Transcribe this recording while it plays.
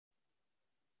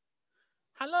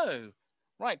Hello.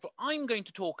 Right, well, I'm going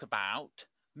to talk about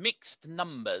mixed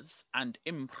numbers and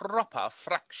improper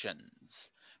fractions,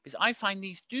 because I find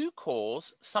these do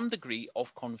cause some degree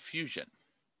of confusion.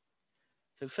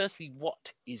 So firstly,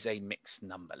 what is a mixed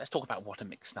number? Let's talk about what a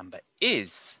mixed number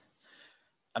is.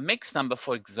 A mixed number,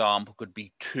 for example, could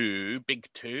be 2, big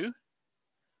 2,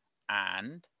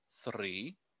 and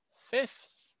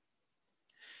 3/5.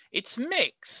 It's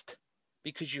mixed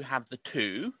because you have the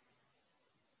 2,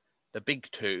 the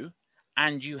big 2,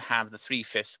 and you have the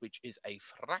 3/5, which is a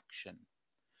fraction.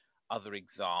 Other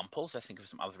examples, let's think of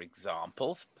some other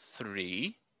examples.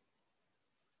 3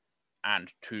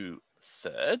 and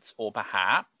 2/3, or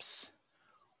perhaps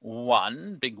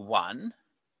 1, big 1,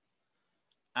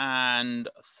 and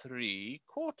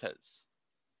 3/4.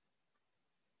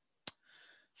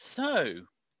 So,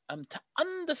 to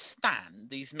understand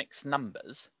these mixed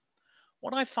numbers,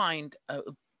 what I find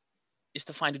is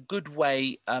to find a good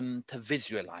way to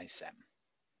visualize them.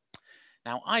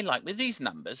 Now, I like, with these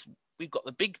numbers, we've got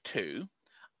the big 2.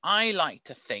 I like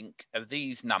to think of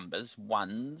these numbers,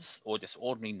 ones, or just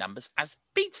ordinary numbers, as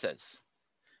pizzas.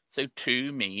 So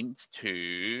 2 means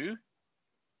 2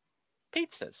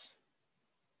 pizzas.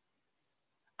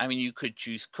 I mean, you could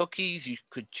choose cookies, you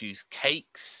could choose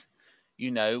cakes,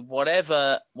 you know,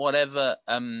 whatever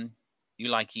you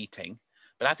like eating.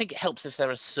 But I think it helps if they're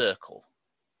a circle.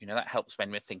 You know, that helps when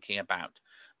we're thinking about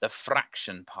the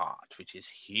fraction part, which is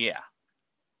here.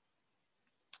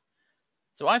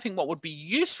 So I think what would be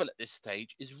useful at this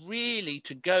stage is really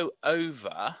to go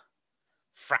over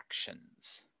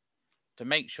fractions, to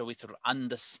make sure we sort of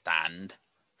understand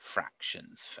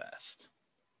fractions first,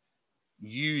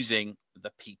 using the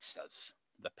pizzas,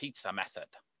 the pizza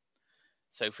method.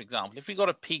 So for example, if we got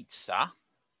a pizza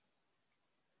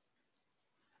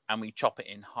and we chop it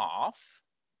in half,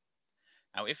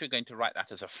 now if we're going to write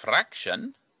that as a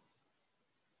fraction,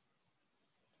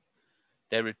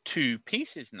 there are 2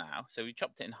 pieces now. So we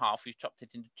chopped it in half, we've chopped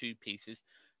it into 2 pieces.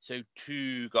 So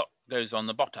 2 goes on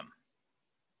the bottom.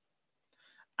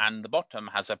 And the bottom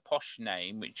has a posh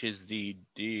name, which is the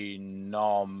denominator.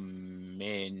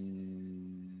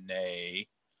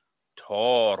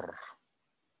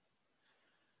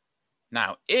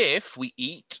 Now, if we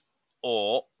eat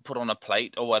or put on a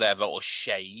plate or whatever, or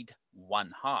shade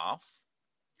 1/2,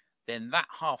 then that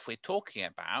half we're talking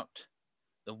about,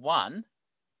 the 1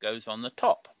 goes on the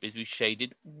top because we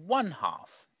shaded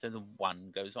 1/2. So the 1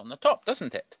 goes on the top,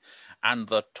 doesn't it? And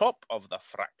the top of the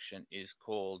fraction is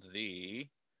called the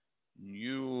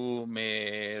numerator.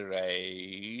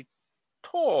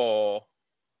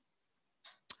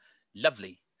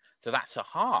 Lovely. So that's a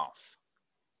half.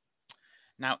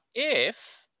 Now,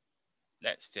 if,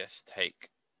 let's just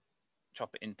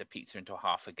chop it into pizza into a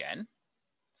half again.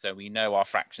 So we know our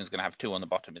fraction is going to have 2 on the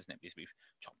bottom, isn't it? Because we've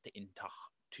chopped it into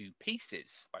 2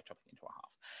 pieces by chopping it into a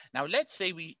half. Now, let's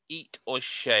say we eat or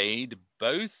shade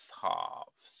both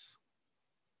halves.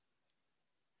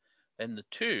 Then the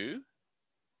 2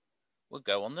 will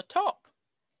go on the top.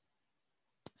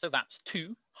 So that's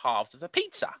 2 halves of a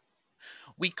pizza.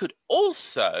 We could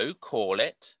also call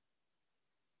it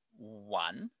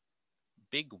 1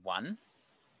 big 1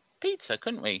 pizza,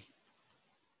 couldn't we?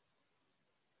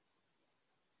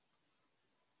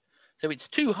 So it's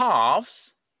 2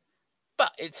 halves,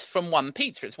 but it's from 1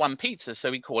 pizza. It's 1 pizza,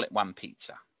 so we call it 1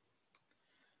 pizza.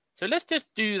 So let's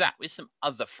just do that with some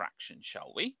other fractions,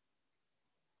 shall we?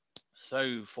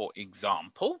 So for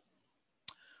example,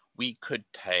 we could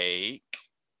take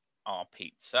our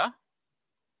pizza,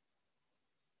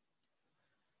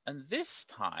 and this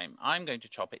time I'm going to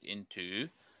chop it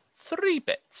into 3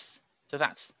 bits. So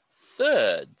that's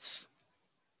thirds.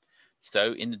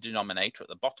 So in the denominator at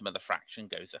the bottom of the fraction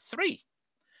goes a 3.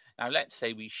 Now let's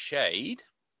say we shade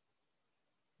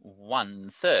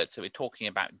 1/3. So we're talking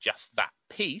about just that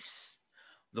piece.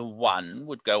 The 1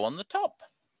 would go on the top.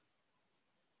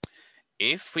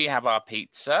 If we have our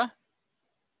pizza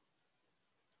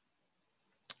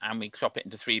and we chop it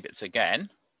into 3 bits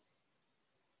again,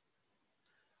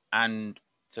 and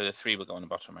so the 3 will go on the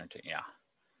bottom, won't it? Yeah.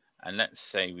 And let's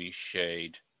say we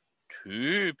shade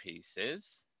 2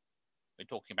 pieces. We're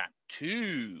talking about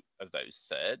 2 of those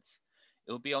thirds.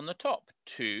 It will be on the top,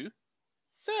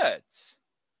 2/3.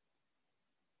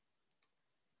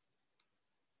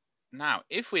 Now,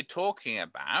 if we're talking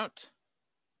about,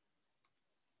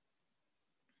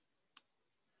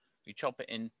 we chop it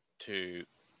into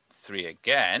 3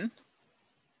 again.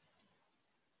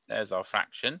 There's our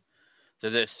fraction. So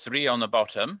there's 3 on the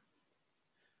bottom.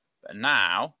 But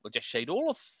now we'll just shade all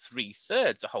of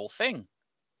 3/3, the whole thing.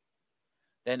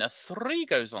 Then a 3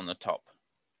 goes on the top.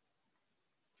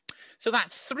 So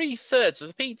that's 3/3 of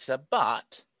the pizza,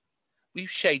 but we've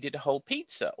shaded a whole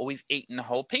pizza, or we've eaten a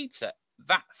whole pizza.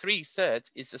 That 3/3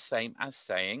 is the same as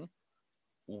saying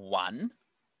 1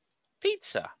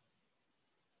 pizza,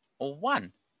 or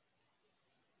 1.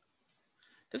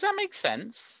 Does that make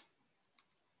sense?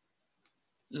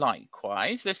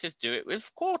 Likewise, let's just do it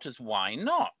with quarters. Why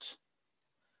not?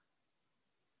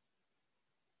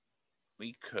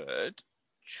 We could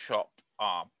chop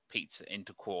our pizza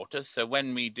into quarters. So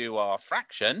when we do our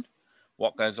fraction,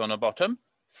 what goes on the bottom?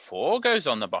 4 goes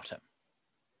on the bottom.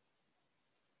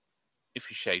 If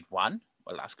we shade 1,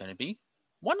 well, that's going to be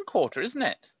 1/4, isn't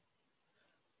it?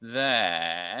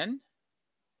 Then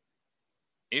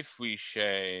if we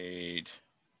shade,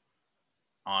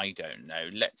 I don't know,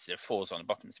 let's say 4's on the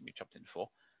bottom, so we chopped into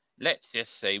 4. Let's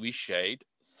just say we shade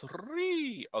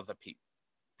 3 of the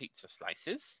pizza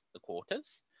slices, the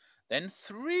quarters. Then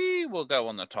 3 will go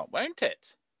on the top, won't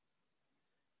it?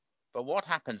 But what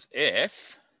happens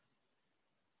if,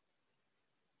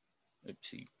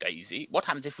 oopsie daisy, what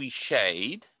happens if we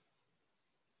shade,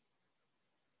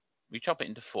 we chop it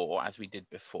into 4 as we did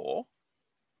before.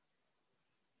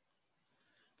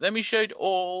 Then we shade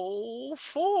all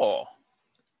 4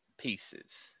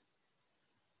 pieces.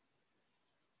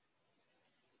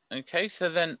 Okay, so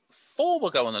then 4 will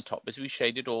go on the top as we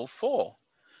shaded all 4.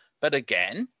 But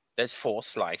again, there's 4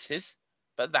 slices,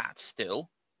 but that's still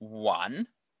 1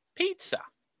 pizza.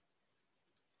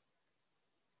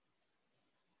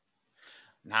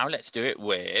 Now let's do it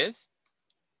with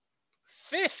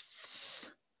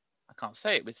fifths. I can't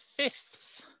say it, with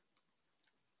fifths.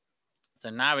 So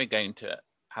now we're going to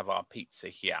have our pizza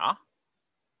here.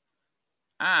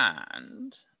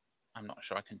 And I'm not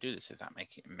sure I can do this without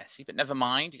making it messy, but never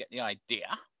mind, you get the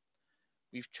idea.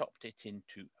 We've chopped it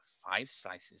into 5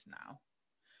 slices now.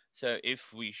 So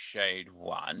if we shade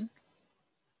 1,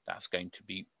 that's going to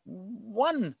be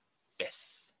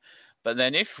 1/5. But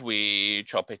then if we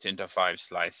chop it into 5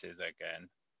 slices again,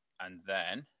 and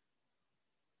then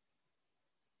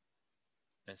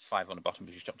there's 5 on the bottom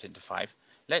because you chopped it into 5.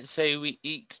 Let's say we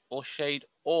eat or shade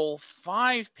all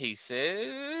 5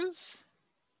 pieces.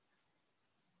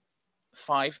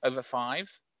 5 over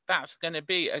 5. That's going to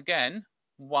be, again,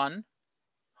 1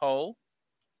 whole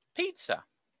pizza.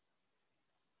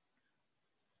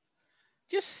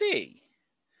 Just see.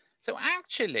 So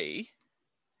actually,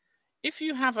 if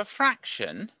you have a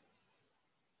fraction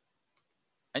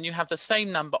and you have the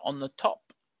same number on the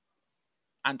top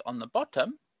and on the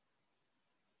bottom,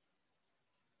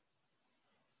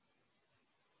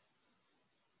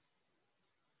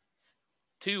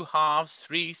 two halves,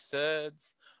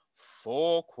 3/3,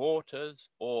 4/4,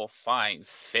 or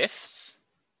 5/5,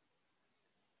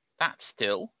 that's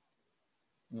still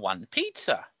 1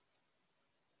 pizza.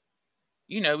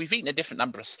 You know, we've eaten a different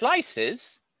number of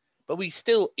slices, but we've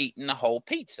still eaten a whole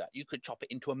pizza. You could chop it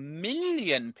into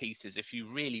 1,000,000 pieces if you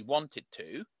really wanted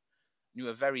to. You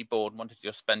were very bored and wanted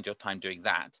to spend your time doing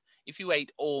that. If you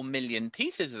ate all 1,000,000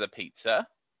 pieces of the pizza,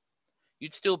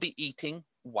 you'd still be eating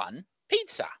 1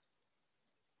 pizza.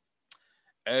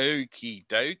 Okie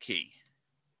dokie.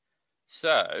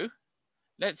 So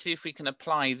let's see if we can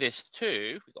apply this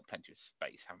to, we've got plenty of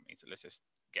space, haven't we? So let's just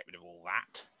get rid of all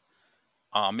that.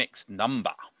 Our mixed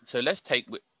number. So let's take,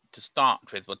 to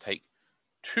start with, we'll take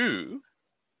 2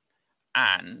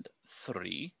 and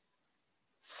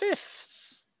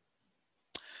 3/5.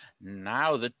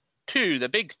 Now the 2, the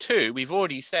big 2, we've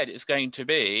already said it's going to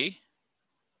be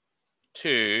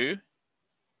 2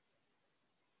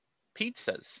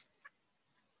 pizzas.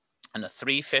 And the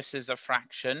 3/5 is a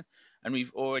fraction. And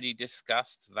we've already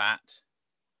discussed that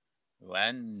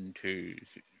 1, 2,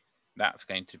 3. That's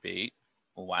going to be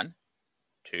 1,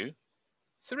 2,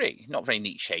 3. Not very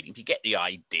neat shading, but you get the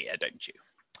idea, don't you?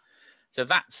 So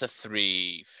that's a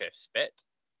 3/5 bit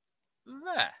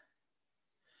there.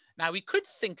 Now we could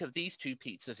think of these 2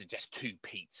 pizzas as just 2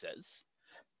 pizzas,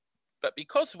 but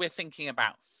because we're thinking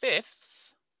about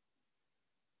fifths,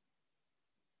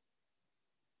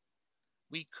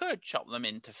 we could chop them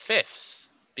into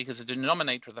fifths because the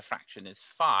denominator of the fraction is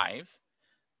 5.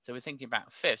 So we're thinking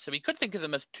about fifths. So we could think of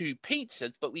them as 2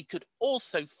 pizzas, but we could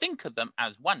also think of them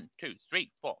as 1, 2,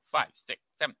 3, 4, 5, 6,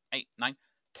 7, 8, 9,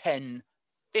 10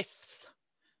 fifths.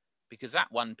 Because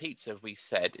that 1 pizza, we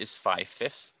said, is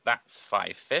 5/5. That's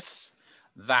 5/5.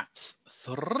 That's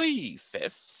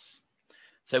 3/5.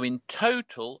 So in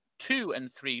total, 2 and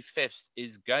 3/5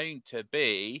 is going to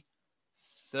be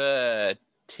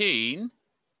 13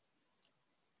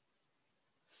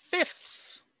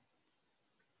 fifths.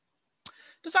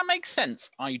 Does that make sense?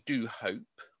 I do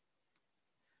hope.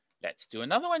 Let's do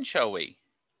another one, shall we?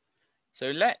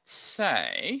 So let's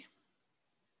say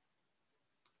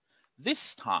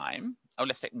This time, oh,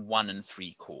 let's take 1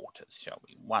 3/4, shall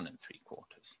we? 1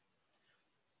 3/4.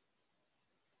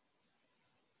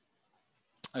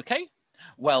 Okay,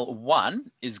 well,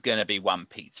 1 is going to be 1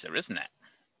 pizza, isn't it?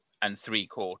 And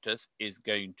 3/4 is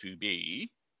going to be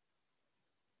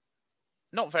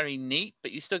not very neat,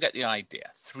 but you still get the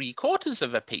idea. 3/4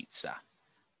 of a pizza.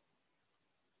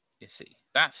 You see,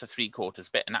 that's a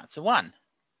 3/4 bit, and that's a 1.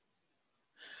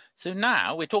 So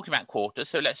now we're talking about quarters,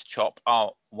 so let's chop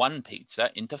our 1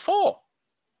 pizza into 4.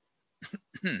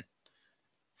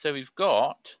 So we've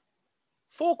got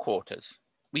 4/4.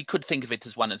 We could think of it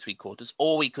as 1 3/4,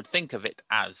 or we could think of it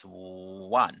as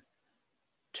 1,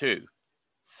 2,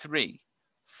 3,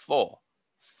 4,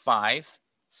 5,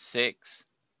 6,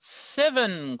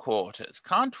 7/4,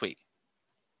 can't we?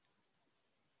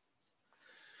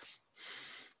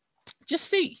 Just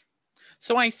see.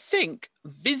 So I think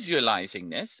visualizing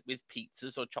this with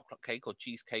pizzas or chocolate cake or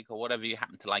cheesecake or whatever you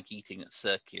happen to like eating that's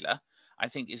circular, I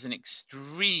think is an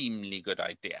extremely good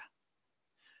idea.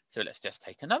 So let's just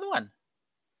take another one.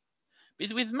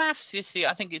 Because with maths, you see,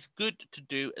 I think it's good to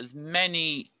do as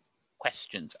many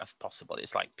questions as possible.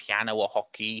 It's like piano or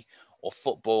hockey or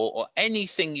football or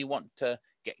anything you want to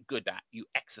get good at. You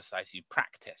exercise, you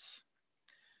practice.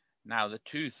 Now the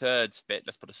 2/3 bit,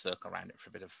 let's put a circle around it for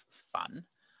a bit of fun.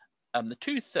 The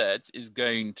 2/3 is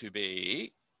going to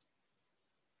be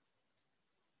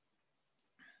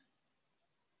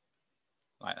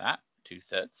like that,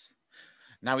 2/3.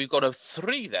 Now we've got a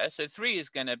 3 there, so 3 is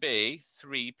going to be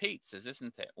 3 pizzas,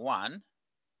 isn't it? 1,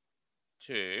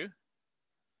 2,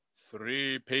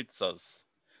 3 pizzas.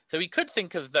 So we could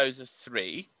think of those as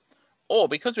 3, or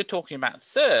because we're talking about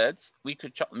thirds, we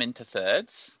could chop them into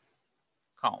thirds,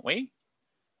 can't we?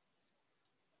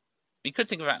 We could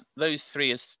think about those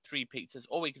 3 as 3 pizzas,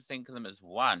 or we could think of them as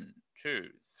 1,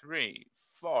 2, 3,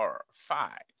 4,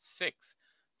 5, 6,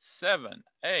 7,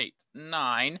 8,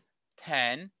 9,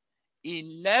 10,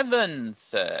 11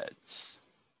 thirds.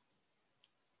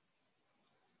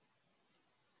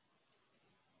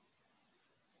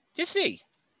 You see?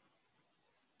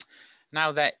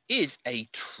 Now there is a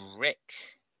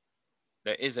trick.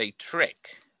 There is a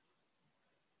trick.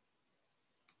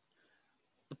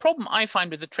 The problem I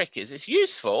find with the trick is it's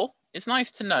useful, it's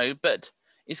nice to know, but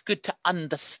it's good to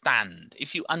understand.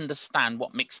 If you understand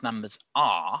what mixed numbers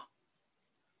are,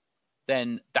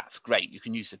 then that's great. You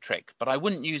can use the trick, but I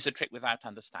wouldn't use a trick without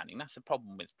understanding. That's the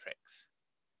problem with tricks.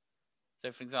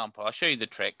 So for example, I'll show you the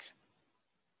trick.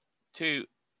 2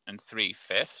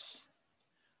 3/5.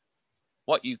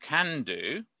 What you can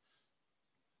do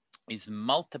is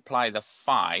multiply the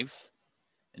 5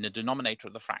 in the denominator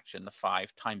of the fraction, the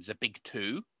 5 times the big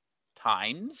 2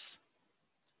 times,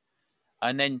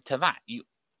 and then to that you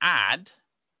add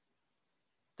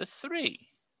the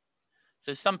 3.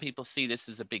 So some people see this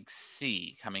as a big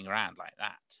C coming around like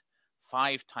that.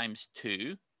 5 times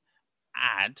 2,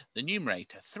 add the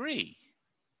numerator, 3.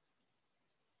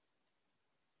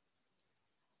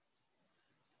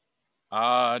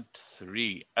 Add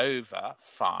 3 over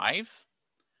 5.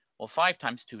 Well, 5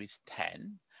 times 2 is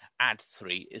 10. Add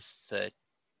 3 is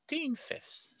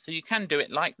 13/5. So you can do it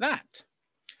like that.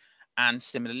 And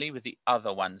similarly with the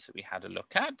other ones that we had a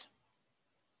look at.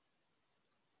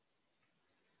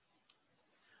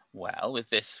 Well, with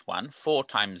this one, 4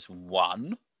 times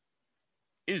 1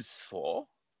 is 4.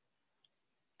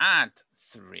 Add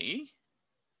 3.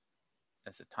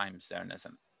 There's a times there and there's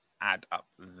an add up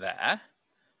there.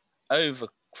 Over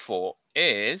 4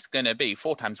 is going to be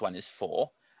 4 times 1 is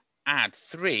 4. Add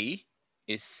 3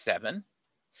 is 7.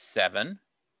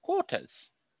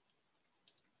 7/4.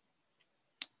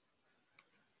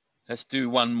 Let's do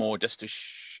one more just to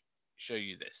show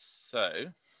you this.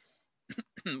 So,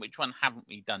 which one haven't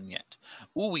we done yet?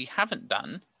 Oh, we haven't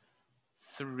done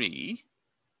 3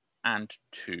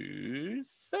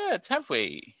 2/3, have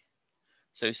we?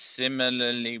 So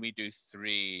similarly, we do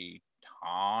 3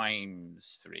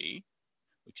 times 3,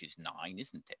 which is 9,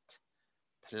 isn't it?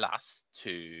 Plus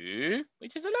 2,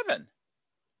 which is 11.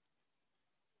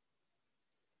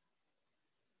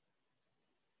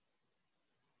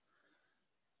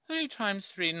 Three times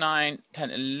 3, 9,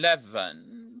 10,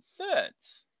 11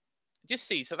 thirds. Just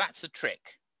see, so that's the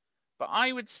trick. But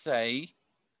I would say,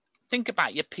 think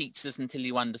about your pizzas until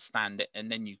you understand it, and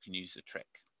then you can use the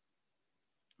trick.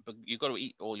 But you've got to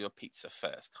eat all your pizza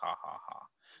first. Ha, ha, ha.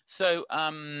 So,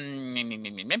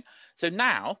 so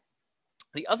now,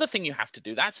 the other thing you have to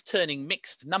do, that's turning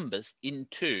mixed numbers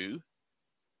into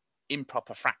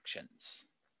improper fractions.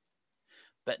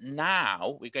 But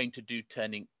now we're going to do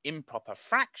turning improper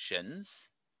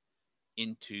fractions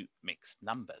into mixed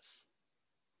numbers.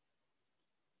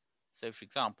 So for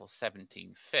example,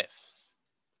 17/5.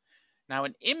 Now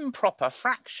an improper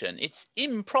fraction, it's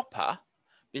improper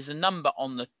because a number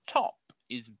on the top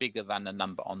is bigger than a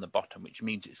number on the bottom, which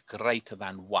means it's greater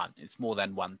than 1. It's more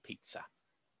than 1 pizza.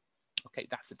 Okay,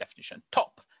 that's the definition.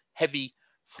 Top heavy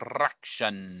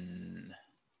fraction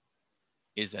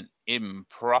is an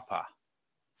improper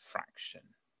fraction.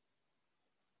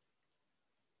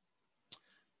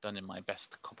 Done in my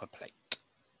best copper plate.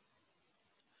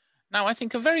 Now, I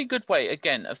think a very good way,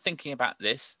 again, of thinking about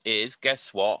this is,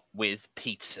 guess what, with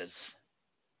pizzas.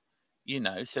 You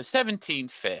know, so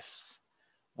 17/5.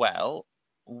 Well,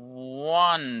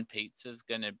 1 pizza is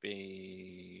going to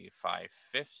be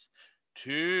 5/5.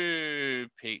 2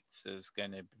 pizzas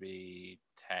going to be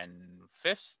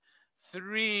 10/5.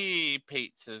 3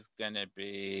 pizzas going to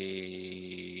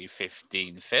be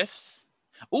 15/5.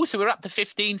 Also, we're up to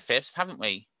 15/5, haven't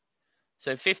we?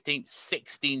 So 15,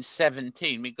 16,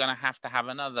 17, we're going to have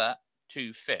another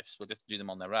 2/5. We'll just do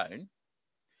them on their own.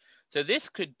 So this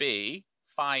could be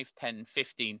 5, 10,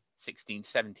 15, 16,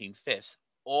 17/5.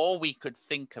 Or we could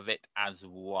think of it as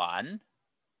 1,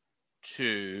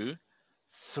 2,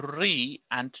 3,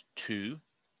 and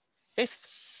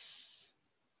 2/5.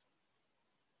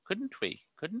 Couldn't we?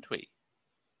 Couldn't we?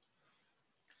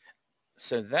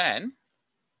 So then,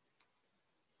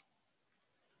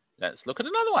 let's look at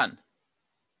another one.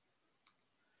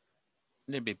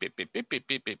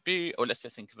 Or let's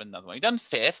just think of another one. We've done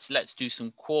fifths. Let's do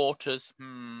some quarters.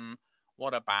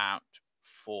 What about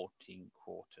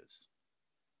 14/4?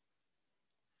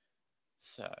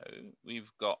 So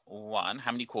we've got 1.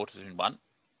 How many quarters are in 1?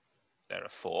 There are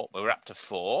 4. We're up to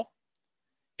 4.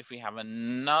 If we have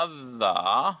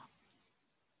another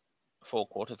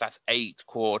 4/4, that's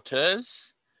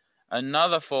 8/4.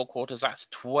 Another 4/4, that's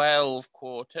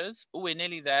 12/4. Oh, we're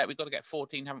nearly there. We've got to get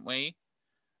 14, haven't we?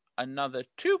 Another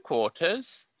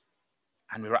 2/4,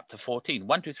 and we're up to 14.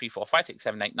 1, 2, 3, 4, 5, 6,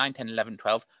 7, 8, 9, 10, 11,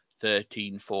 12,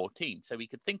 13, 14. So we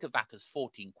could think of that as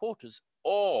 14/4,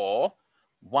 or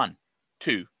 1,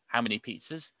 2, how many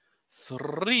pizzas?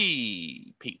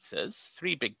 3 pizzas,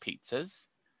 3 big pizzas,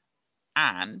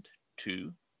 and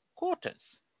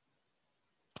 2/4.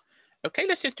 Okay,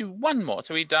 let's just do one more.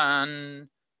 So we've done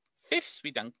fifths,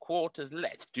 we've done quarters.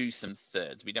 Let's do some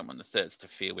thirds. We don't want the thirds to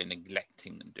feel we're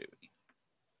neglecting them, do we?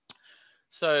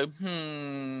 So,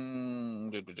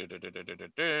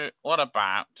 what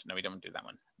about, no, we don't want to do that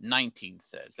one.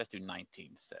 19/3. Let's do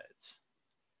 19/3.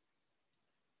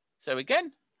 So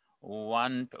again,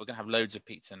 1, but we're going to have loads of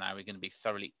pizza now. We're going to be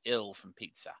thoroughly ill from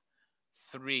pizza.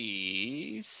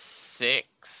 3,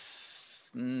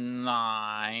 6,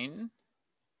 9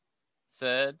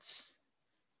 thirds,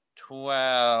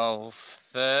 12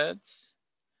 thirds,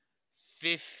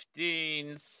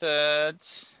 15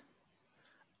 thirds.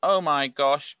 Oh my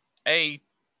gosh,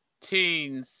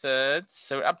 18 thirds.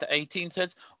 So we're up to 18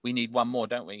 thirds. We need one more,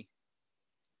 don't we?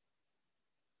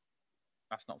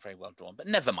 That's not very well drawn, but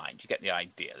never mind. You get the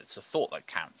idea. It's a thought that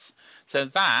counts. So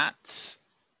that's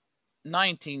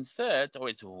 19 thirds, or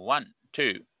it's 1,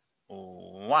 2,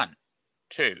 1,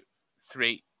 2,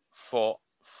 3, 4,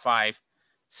 5,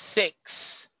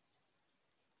 6,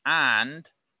 and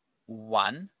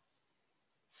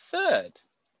 1/3.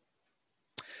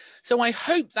 So I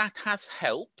hope that has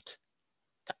helped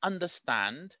to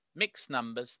understand mixed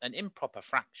numbers and improper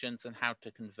fractions and how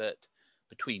to convert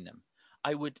between them.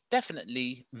 I would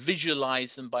definitely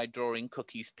visualize them by drawing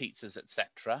cookies, pizzas,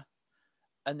 etc.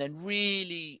 And then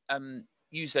really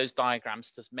use those diagrams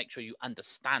to make sure you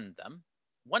understand them.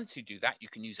 Once you do that, you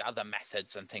can use other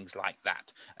methods and things like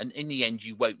that. And in the end,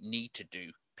 you won't need to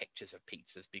do pictures of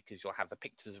pizzas because you'll have the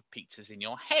pictures of pizzas in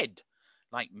your head,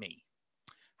 like me.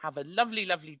 Have a lovely,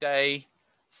 lovely day.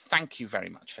 Thank you very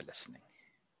much for listening.